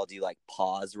weight is I'll do like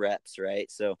pause reps,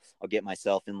 right? So I'll get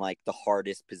myself in like the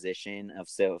hardest position of,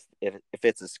 so if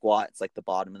it's a squat, it's like the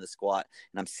bottom of the squat,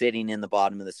 and I'm sitting in the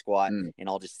bottom of the squat, and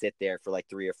I'll just sit there for like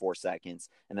 3 or 4 seconds,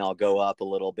 and then I'll go up a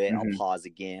little bit and I'll Mm-hmm. pause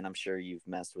again. I'm sure you've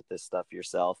messed with this stuff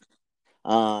yourself.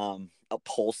 A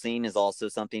pulsing is also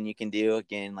something you can do.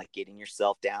 Again, like getting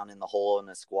yourself down in the hole in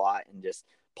a squat and just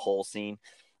pulsing.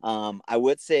 I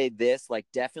would say this, like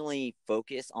definitely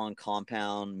focus on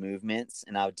compound movements,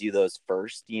 and I would do those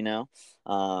first.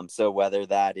 So whether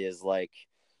that is like,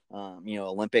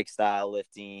 Olympic style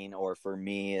lifting, or for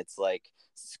me, it's like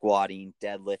squatting,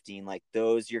 deadlifting, like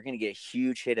those, you're going to get a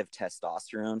huge hit of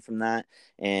testosterone from that.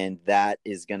 And that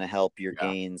is going to help your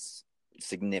Yeah. gains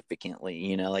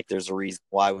significantly. Like there's a reason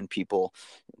why when people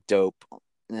dope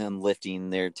and lifting,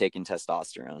 they're taking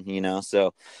testosterone.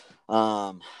 So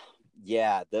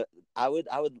yeah, I would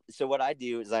so what I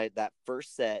do is that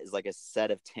first set is like a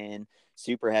set of 10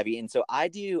 super heavy. And so I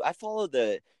follow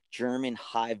the German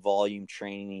high volume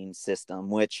training system,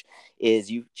 which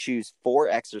is you choose 4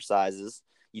 exercises,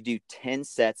 you do 10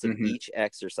 sets of Mm-hmm. each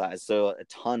exercise, so a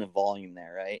ton of volume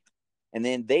there, right? And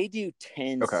then they do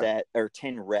 10 Okay. set or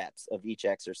 10 reps of each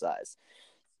exercise.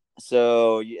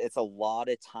 So it's a lot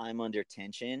of time under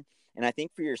tension. And I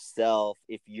think for yourself,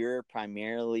 if you're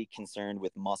primarily concerned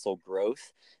with muscle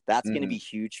growth, that's going to Mm-hmm. be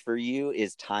huge for you,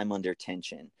 is time under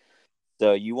tension.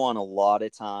 So you want a lot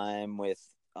of time with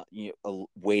a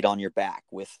weight on your back,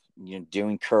 with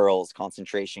doing curls,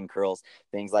 concentration curls,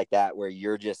 things like that, where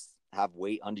you're just have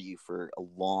weight under you for a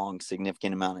long,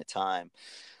 significant amount of time.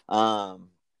 Um,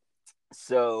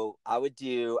 so I would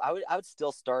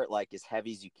still start like as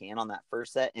heavy as you can on that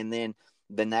first set, and then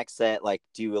the next set, like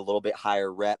do a little bit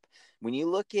higher rep. When you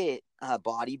look at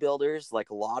bodybuilders,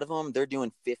 like a lot of them, they're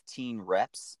doing 15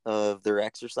 reps of their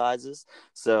exercises.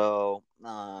 So,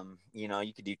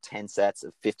 you could do 10 sets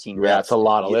of 15 Yeah, it's reps. a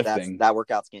lot of lifting. That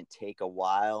workout's going to take a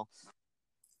while.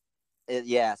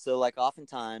 Yeah, so like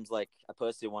oftentimes, like I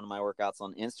posted one of my workouts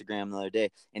on Instagram the other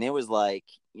day, and it was like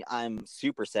I'm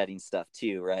supersetting stuff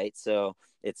too, right? So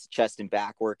it's chest and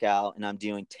back workout, and I'm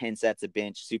doing 10 sets of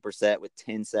bench superset with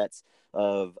 10 sets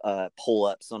of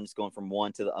pull-ups. So I'm just going from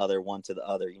one to the other,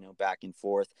 back and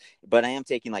forth. But I am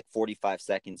taking like 45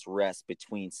 seconds rest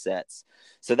between sets.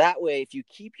 So that way, if you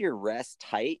keep your rest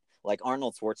tight, like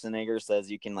Arnold Schwarzenegger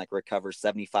says, you can like recover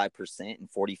 75% in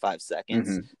 45 seconds.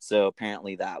 Mm-hmm. So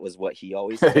apparently that was what he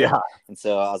always did. Yeah. And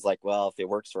so I was like, well, if it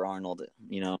works for Arnold,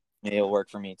 it'll work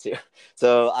for me too.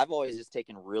 So I've always just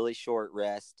taken really short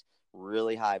rest,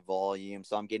 really high volume.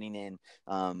 So I'm getting in,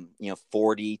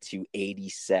 40 to 80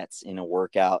 sets in a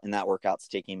workout. And that workout's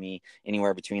taking me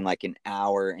anywhere between like an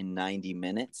hour and 90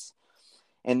 minutes.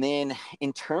 And then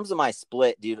in terms of my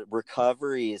split, dude,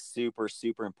 recovery is super,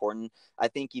 super important. I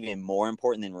think even more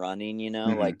important than running,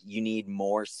 like you need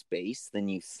more space than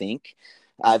you think.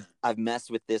 I've messed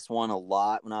with this one a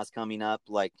lot when I was coming up.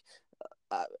 Like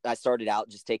I started out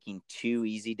just taking 2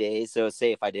 easy days. So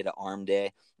say if I did an arm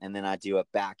day and then I do a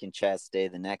back and chest day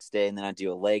the next day, and then I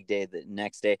do a leg day the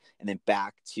next day, and then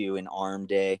back to an arm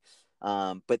day.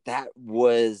 But that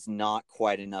was not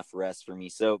quite enough rest for me.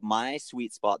 So my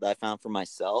sweet spot that I found for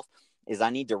myself is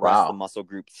I need to rest the muscle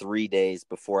group 3 days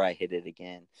before I hit it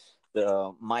again.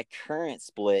 So my current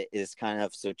split is kind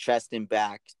of so chest and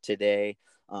back today.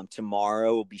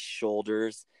 Tomorrow will be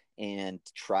shoulders and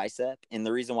tricep. And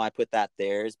the reason why I put that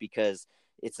there is because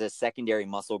it's a secondary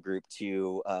muscle group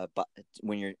to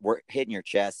when you're hitting your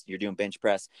chest, you're doing bench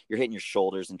press, you're hitting your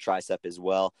shoulders and tricep as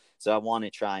well. So I want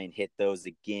to try and hit those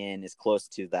again as close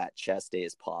to that chest day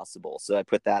as possible. So I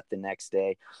put that the next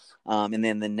day. And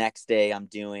then the next day I'm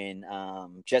doing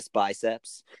just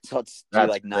biceps. So I'll just do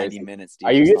like 90 minutes. Dude,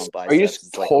 are you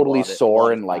just like totally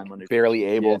sore and like barely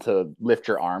able to lift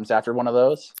your arms after one of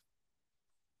those?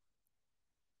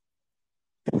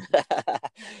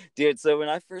 Dude, so when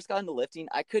I first got into lifting,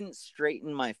 I couldn't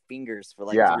straighten my fingers for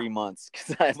like 3 months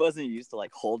because I wasn't used to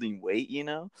like holding weight,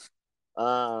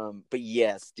 but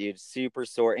yes, dude, super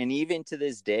sore. And even to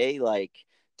this day, like,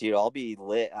 dude, I'll be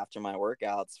lit after my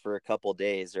workouts for a couple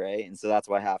days, right? And so that's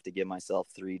why I have to give myself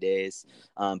 3 days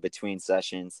between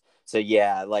sessions. So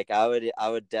yeah, like I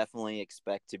would definitely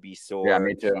expect to be sore. Yeah,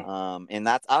 me too. And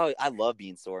that's I love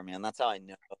being sore, man. That's how I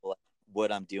know like, what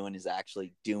I'm doing is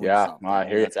actually doing something. I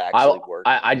hear it's actually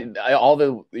working. All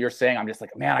the you're saying, I'm just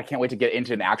like, man, I can't wait to get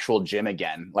into an actual gym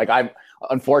again. Like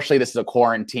unfortunately, this is a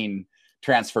quarantine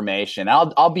transformation.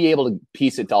 I'll be able to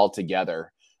piece it all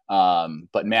together.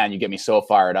 But man, you get me so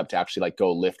fired up to actually like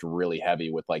go lift really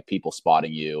heavy with like people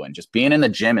spotting you, and just being in the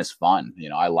gym is fun.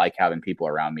 I like having people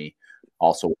around me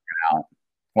also working out.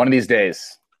 One of these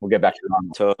days we'll get back to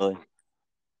normal. Totally.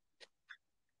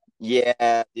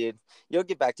 Yeah, dude, you'll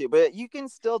get back to it, but you can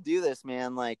still do this,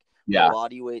 man. Like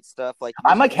body weight stuff. Like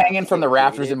I'm like hanging from the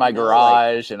rafters in my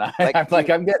garage, and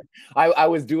I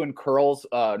was doing curls,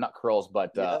 not curls,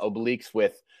 but obliques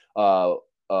with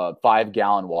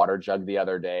 5-gallon water jug the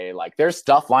other day. Like there's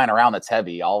stuff lying around that's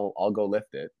heavy. I'll go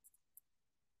lift it.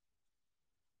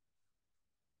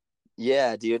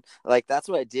 Yeah, dude. Like that's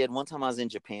what I did. One time I was in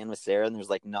Japan with Sarah, and there's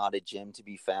like not a gym to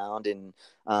be found, and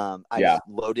I just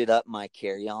loaded up my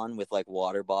carry-on with like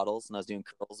water bottles, and I was doing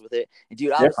curls with it. And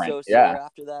dude, I was so sore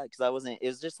after that because I wasn't. It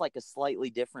was just like a slightly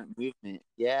different movement.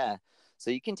 Yeah. So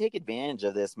you can take advantage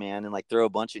of this, man, and like throw a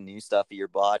bunch of new stuff at your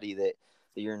body that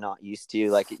you're not used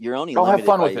to. Like you're only. I'll have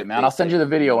fun with it, man. I'll send you the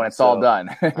video when it's all done.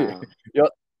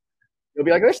 You'll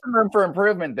be like, there's some room for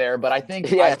improvement there. But I think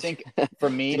for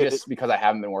me, just because I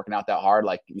haven't been working out that hard,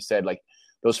 like you said, like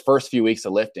those first few weeks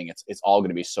of lifting, it's all going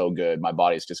to be so good. My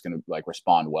body's just going to like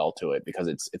respond well to it because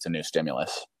it's a new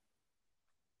stimulus.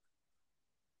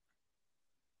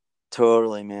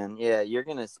 Totally, man. Yeah,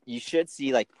 you should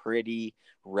see like pretty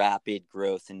rapid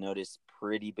growth and notice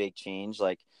pretty big change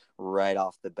like right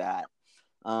off the bat.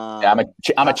 I'm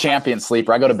a champion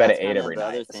sleeper. I go to bed at 8 every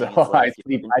night, so like,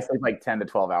 I sleep like 10 to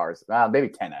 12 hours, maybe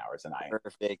 10 hours a night.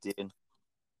 Perfect, dude.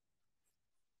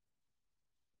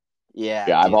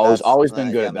 Yeah, I've always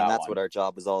been good at that. That's what our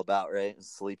job is all about, right?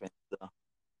 Sleeping. So.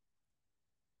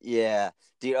 Yeah,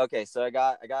 dude. Okay, so I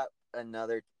got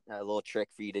another little trick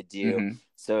for you to do. Mm-hmm.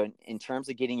 So in terms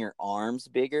of getting your arms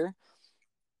bigger,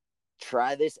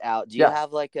 try this out. Do you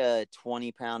have like a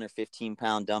 20-pound or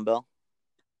 15-pound dumbbell?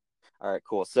 All right,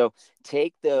 cool. So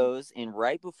take those, and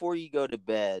right before you go to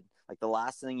bed, like the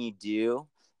last thing you do,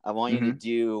 I want you to Mm-hmm.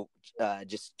 do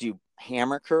just do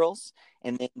hammer curls,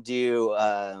 and then do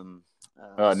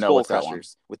No, skull what's that one?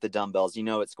 crushers with the dumbbells. You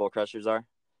know what skull crushers are?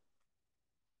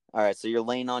 All right, so you're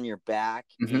laying on your back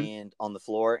Mm-hmm. and on the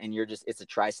floor, and it's a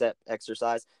tricep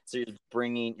exercise. So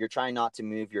you're trying not to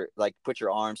move put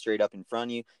your arm straight up in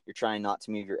front of you. You're trying not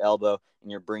to move your elbow, and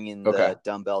you're bringing Okay. the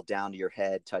dumbbell down to your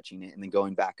head, touching it, and then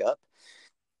going back up.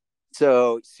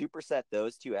 So superset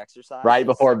those two Right exercises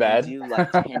before and bed. do like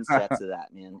 10 sets of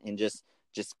that, man. And just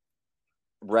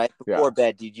right Yeah. before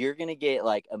bed, dude, you're gonna get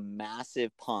like a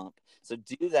massive pump. So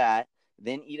do that,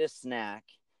 then eat a snack,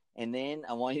 and then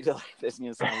I want you to like this is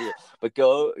gonna sound weird, but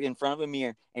go in front of a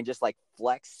mirror and just like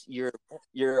flex your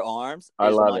arms I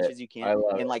as love much it. as you can I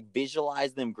love and it. like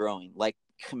visualize them growing. Like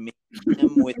command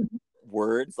them with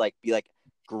words, like be like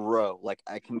grow, like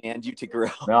I command you to grow.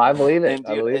 No, I believe it. And I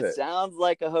dude, believe it it. sounds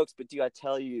like a hoax, but dude, I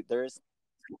tell you, It's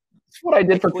what I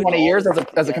did like for putting 20 all years this stuff as a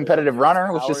together, like competitive there's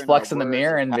runner. Was power just in our flex in the words,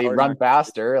 mirror there's and they power in run our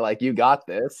faster. Like, you got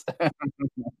this.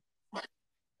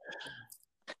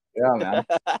 Yeah, man.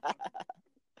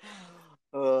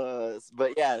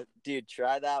 But yeah, dude,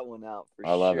 try that one out for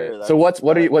I love it. sure. So what's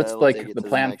That'll take like it the to the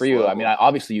plan for next you? I mean, level.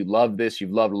 obviously you love this. You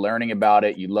love learning about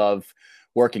it. You love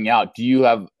working out. Do you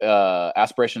have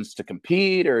aspirations to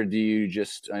compete, or do you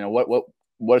just,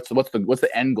 what's the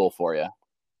end goal for you?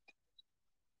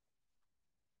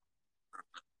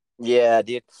 Yeah,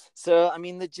 dude. So I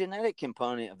mean, the genetic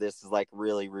component of this is like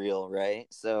really real, right?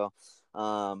 So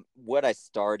what I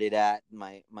started at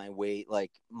my weight,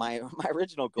 like my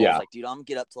original goal is Yeah. like, dude, I'm gonna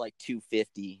get up to like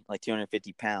 250, like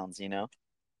 250 pounds, you know.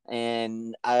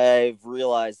 And I've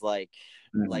realized like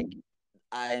Mhm.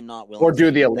 I am not Or willing to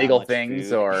do the eat that illegal much things,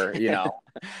 food. or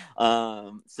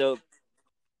So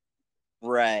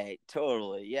right,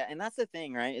 totally. Yeah, and that's the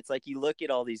thing, right? It's like you look at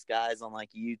all these guys on like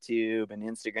YouTube and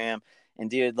Instagram, and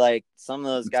dude, like some of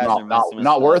those it's guys not are not messing with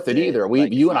not stuff worth it that either. like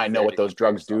it's You and not I know fair what to those compare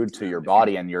drugs yourself do to to your them.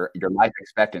 body and your life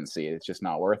expectancy. It's just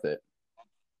not worth it.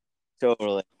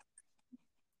 Totally.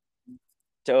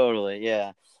 Totally,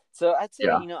 yeah. So I'd say,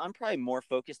 Yeah. I'm probably more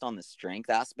focused on the strength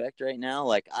aspect right now.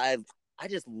 Like I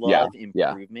just Yeah. love Yeah.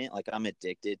 improvement. Like I'm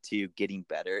addicted to getting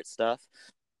better at stuff.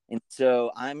 And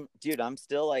so I'm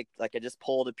still like I just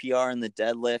pulled a PR in the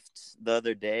deadlift the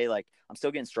other day. Like I'm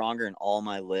still getting stronger in all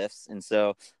my lifts. And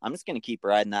so I'm just gonna keep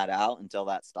riding that out until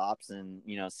that stops and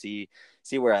see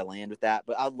where I land with that.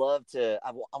 But I'd love to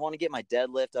I want to get my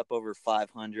deadlift up over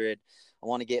 500. I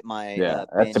want to get my Yeah.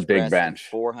 That's a bench big press to bench.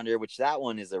 400, which that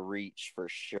one is a reach for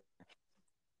sure.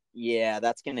 Yeah,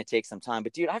 that's gonna take some time.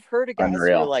 But dude, I've heard of guys who are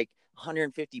Unreal. like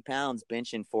 150 pounds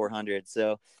benching 400.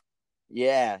 So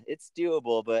yeah, it's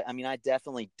doable, but I mean, I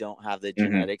definitely don't have the Hmm.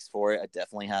 genetics for it. I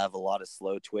definitely have a lot of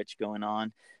slow twitch going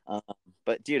on. Um,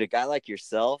 but dude, a guy like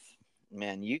yourself,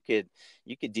 man, you could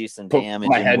do some Put damage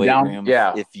my in the head weight down. room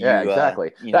Yeah. if Yeah, you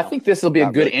exactly. I think this will be a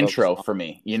got good really focused intro on. for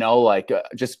me, like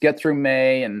just get through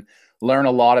May and learn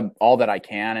a lot of all that I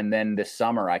can. And then this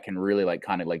summer I can really like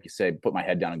kind of, like you say, put my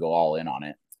head down and go all in on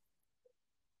it.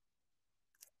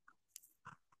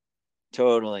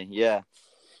 Totally, yeah,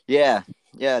 yeah,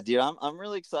 yeah, dude. I'm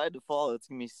really excited to follow. It's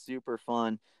gonna be super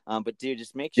fun. But dude,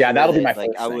 just make Yeah, sure that'll be my that like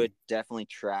first I thing. would definitely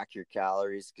track your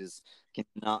calories because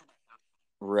cannot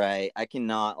Right. I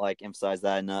cannot like emphasize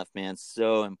that enough, man. It's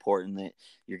so important that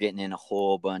you're getting in a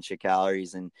whole bunch of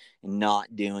calories and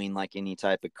not doing like any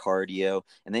type of cardio.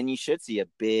 And then you should see a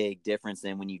big difference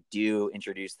then when you do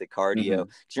introduce the cardio Hmm.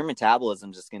 because your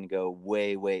metabolism is just going to go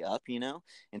way, way up.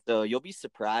 And so you'll be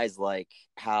surprised like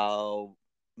how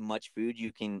much food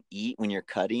you can eat when you're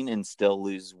cutting and still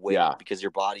lose weight Yeah. because your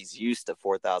body's used to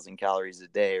 4,000 calories a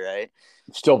day, right?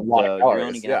 Still a lot of So you're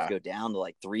only calories. gonna have to Yeah. go down to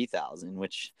like 3,000,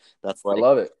 which that's I like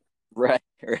love it. right,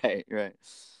 right.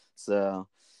 So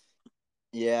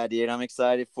yeah, dude, I'm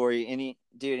excited for you.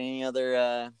 Any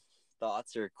other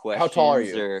thoughts or How tall are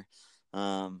questions you?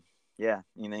 or yeah,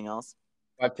 anything else?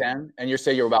 5'10"? And you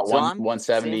say you're about So I'm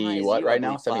 170 same height as what you, I right now?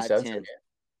 believe, 77, 5'10". 78?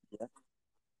 Yeah.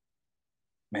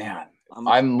 Man, I'm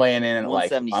I'm laying in at I'm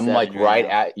like 177 right right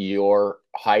now. at your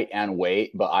height and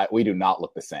weight, but we do not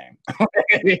look the same.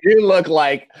 You look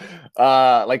like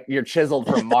you're chiseled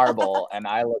from marble, and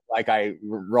I look like I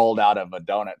rolled out of a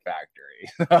donut factory.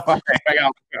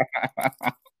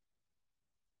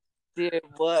 Dude,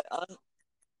 what?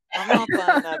 I'm not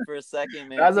buying that for a second,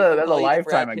 man. That's People a call you the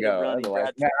lifetime Brad Pitt of ago. That's a running. life.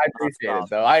 Brad Man, Pitt I not appreciate it stop.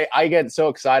 though. I get so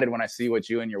excited when I see what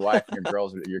you and your wife and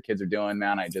your kids are doing,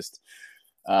 man.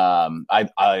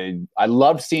 I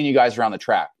loved seeing you guys around the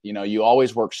track. You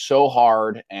always work so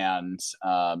hard, and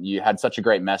you had such a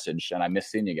great message, and I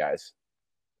miss seeing you guys.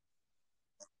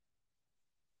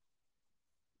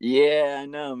 Yeah, I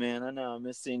know, man. I know. I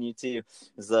miss seeing you too.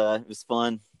 It was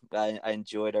fun I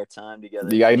enjoyed our time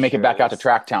together. You got to for make it back sure. out to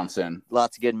Tracktown soon.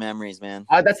 Lots of good memories, man.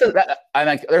 I think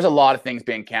there's a lot of things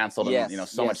being canceled, and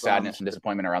so much sadness and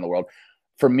disappointment around the world.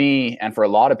 For me, and for a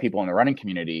lot of people in the running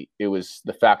community, it was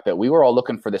the fact that we were all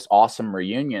looking for this awesome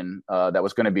reunion that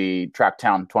was going to be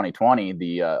Tracktown 2020,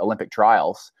 the Olympic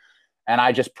trials. And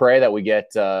I just pray that we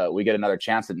get another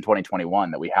chance in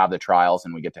 2021, that we have the trials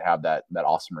and we get to have that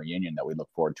awesome reunion that we look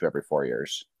forward to every 4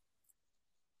 years.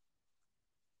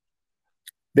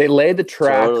 They laid the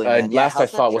track. Totally, last I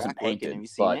saw, it wasn't painted.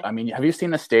 But I mean, have you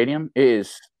seen the stadium?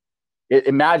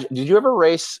 Imagine. Did you ever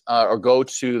race or go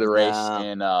to the race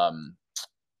in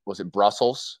was it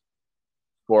Brussels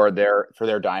for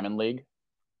their Diamond League?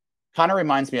 Kind of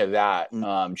reminds me of that.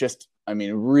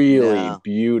 Really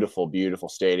beautiful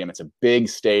stadium. It's a big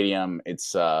stadium.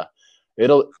 It's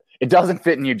it doesn't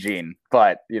fit in Eugene,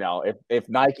 but if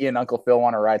Nike and Uncle Phil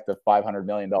want to write the $500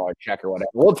 million check or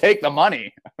whatever, we'll take the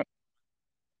money.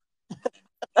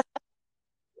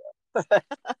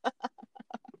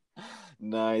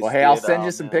 Nice. Well, hey, I'll send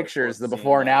you some pictures, the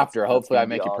before and after. Hopefully I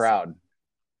make you proud.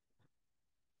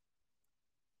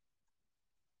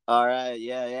 All right.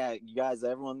 Yeah. You guys,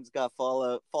 everyone's got to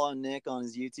follow Nick on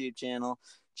his YouTube channel.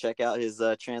 Check out his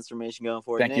transformation going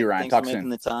forward. Thank you, Ryan. Thanks for making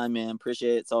the time, man.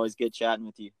 Appreciate it. It's always good chatting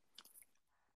with you.